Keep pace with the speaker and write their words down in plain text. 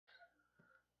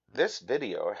This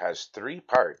video has 3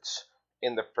 parts.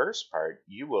 In the first part,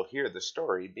 you will hear the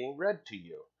story being read to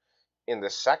you. In the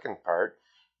second part,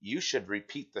 you should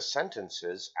repeat the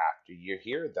sentences after you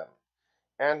hear them.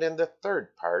 And in the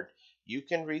third part, you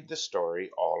can read the story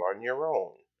all on your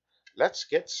own. Let's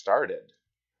get started.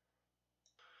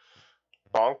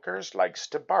 Bonkers Likes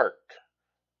to Bark,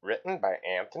 written by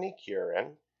Anthony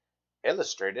Curran,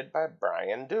 illustrated by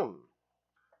Brian Doom.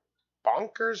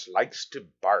 Bonkers likes to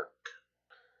bark.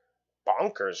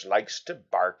 Bonkers likes to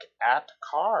bark at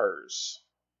cars.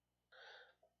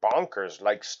 Bonkers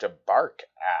likes to bark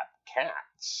at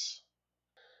cats.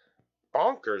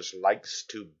 Bonkers likes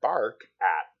to bark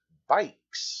at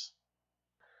bikes.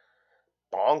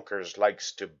 Bonkers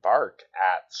likes to bark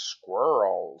at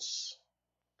squirrels.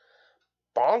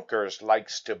 Bonkers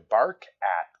likes to bark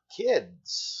at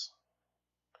kids.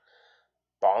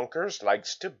 Bonkers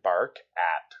likes to bark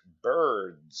at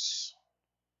birds.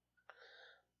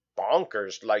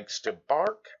 Bonkers likes to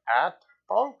bark at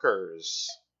Bonkers.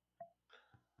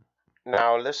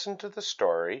 Now listen to the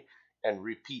story and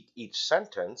repeat each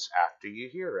sentence after you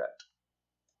hear it.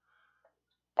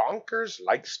 Bonkers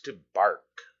likes to bark.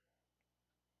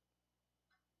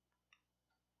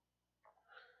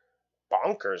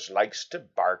 Bonkers likes to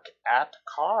bark at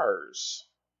cars.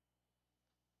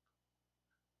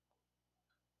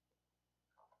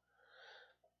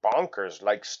 Bonkers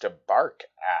likes to bark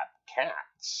at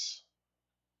cats.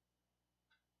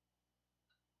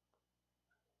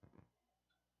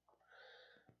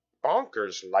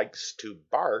 Bonkers likes to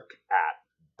bark at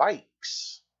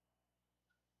bikes.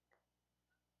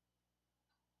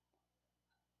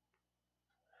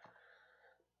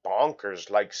 Bonkers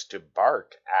likes to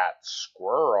bark at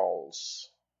squirrels.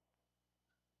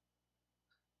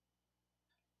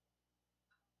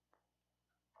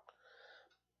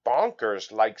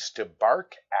 Bonkers likes to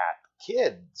bark at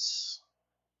kids.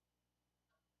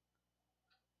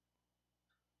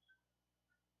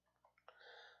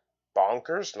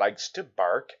 Bonkers likes to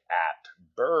bark at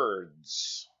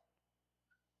birds.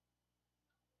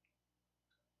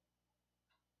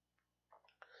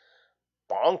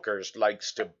 Bonkers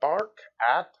likes to bark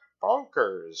at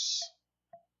Bonkers.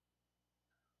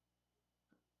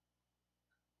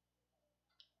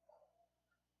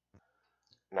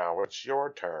 Now it's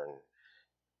your turn.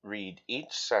 Read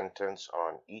each sentence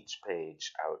on each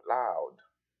page out loud.